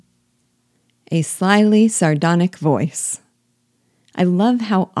A slyly sardonic voice. I love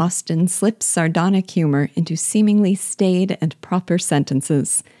how Austen slips sardonic humor into seemingly staid and proper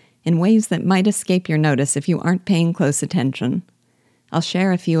sentences in ways that might escape your notice if you aren't paying close attention. I'll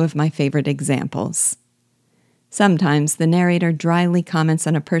share a few of my favorite examples. Sometimes the narrator dryly comments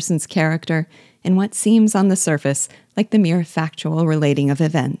on a person's character in what seems on the surface like the mere factual relating of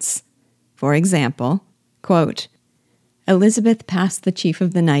events. For example, quote, Elizabeth passed the chief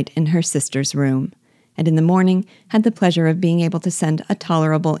of the night in her sister's room, and in the morning had the pleasure of being able to send a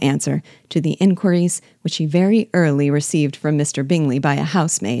tolerable answer to the inquiries which she very early received from Mr. Bingley by a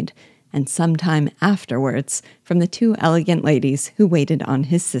housemaid, and some time afterwards from the 2 elegant ladies who waited on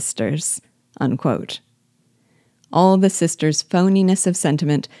his sisters. Unquote. All the sisters' phoniness of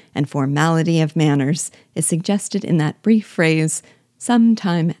sentiment and formality of manners is suggested in that brief phrase, some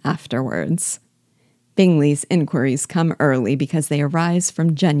time afterwards. Bingley's inquiries come early because they arise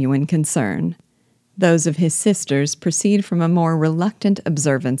from genuine concern. Those of his sisters proceed from a more reluctant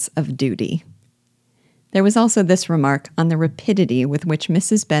observance of duty. There was also this remark on the rapidity with which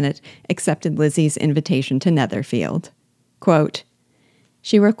Mrs. Bennet accepted Lizzie's invitation to Netherfield. Quote,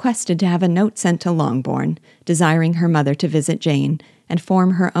 She requested to have a note sent to Longbourn, desiring her mother to visit Jane and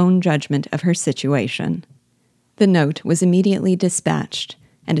form her own judgment of her situation. The note was immediately dispatched,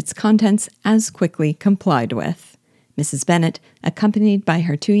 and its contents as quickly complied with. Mrs. Bennet, accompanied by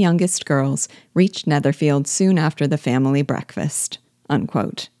her 2 youngest girls, reached Netherfield soon after the family breakfast.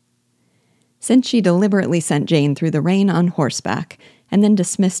 Unquote. Since she deliberately sent Jane through the rain on horseback, and then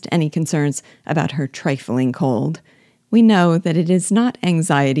dismissed any concerns about her trifling cold, we know that it is not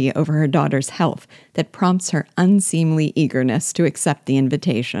anxiety over her daughter's health that prompts her unseemly eagerness to accept the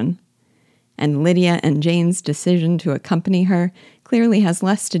invitation. And Lydia and Jane's decision to accompany her clearly has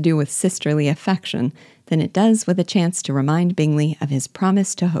less to do with sisterly affection than it does with a chance to remind Bingley of his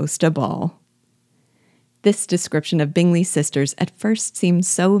promise to host a ball. This description of Bingley's sisters at first seemed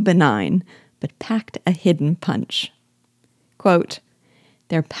so benign, but packed a hidden punch. Quote,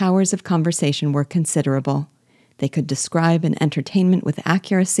 Their powers of conversation were considerable. They could describe an entertainment with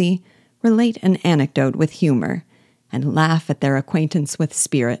accuracy, relate an anecdote with humor, and laugh at their acquaintance with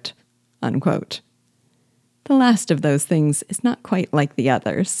spirit. Unquote. The last of those things is not quite like the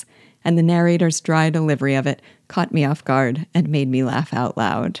others, and the narrator's dry delivery of it caught me off guard and made me laugh out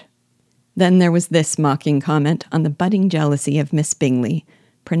loud. Then there was this mocking comment on the budding jealousy of Miss Bingley,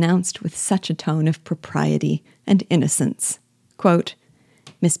 pronounced with such a tone of propriety and innocence. Quote,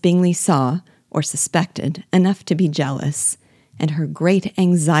 Miss Bingley saw, or suspected, enough to be jealous, and her great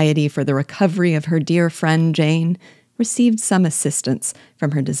anxiety for the recovery of her dear friend Jane received some assistance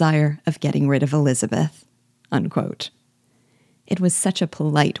from her desire of getting rid of Elizabeth. Unquote. It was such a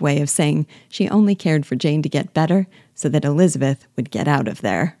polite way of saying she only cared for Jane to get better so that Elizabeth would get out of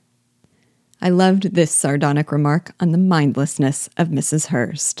there. I loved this sardonic remark on the mindlessness of Mrs.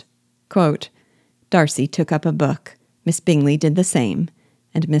 Hurst. Quote, Darcy took up a book, Miss Bingley did the same,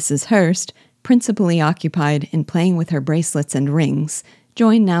 and Mrs. Hurst, principally occupied in playing with her bracelets and rings,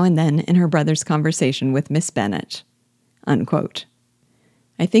 joined now and then in her brother's conversation with Miss Bennet. Unquote.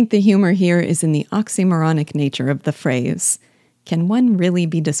 I think the humor here is in the oxymoronic nature of the phrase. Can one really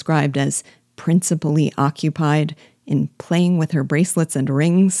be described as principally occupied in playing with her bracelets and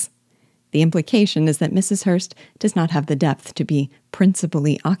rings? The implication is that Mrs. Hurst does not have the depth to be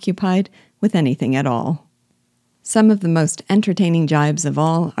principally occupied with anything at all. Some of the most entertaining jibes of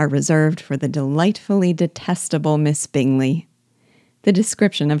all are reserved for the delightfully detestable Miss Bingley. The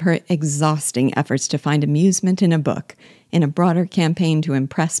description of her exhausting efforts to find amusement in a book in a broader campaign to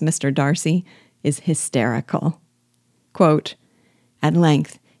impress Mr. Darcy is hysterical. Quote, At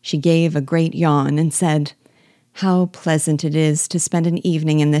length she gave a great yawn and said, How pleasant it is to spend an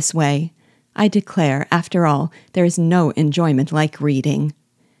evening in this way. I declare, after all, there is no enjoyment like reading.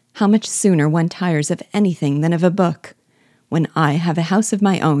 How much sooner one tires of anything than of a book. When I have a house of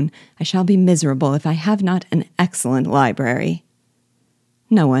my own, I shall be miserable if I have not an excellent library.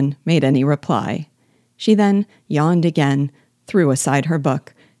 No one made any reply. She then yawned again, threw aside her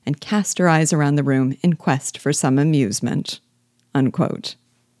book, and cast her eyes around the room in quest for some amusement. Unquote.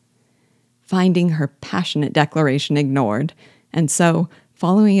 Finding her passionate declaration ignored, and so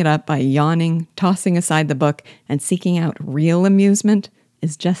following it up by yawning, tossing aside the book, and seeking out real amusement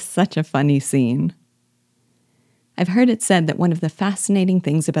is just such a funny scene. I've heard it said that one of the fascinating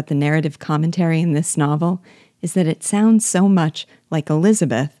things about the narrative commentary in this novel is that it sounds so much like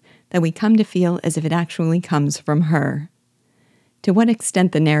Elizabeth that we come to feel as if it actually comes from her. To what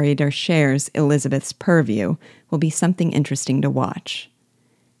extent the narrator shares Elizabeth's purview will be something interesting to watch.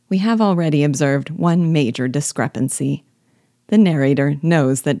 We have already observed one major discrepancy. The narrator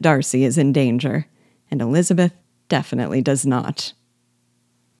knows that Darcy is in danger, and Elizabeth definitely does not.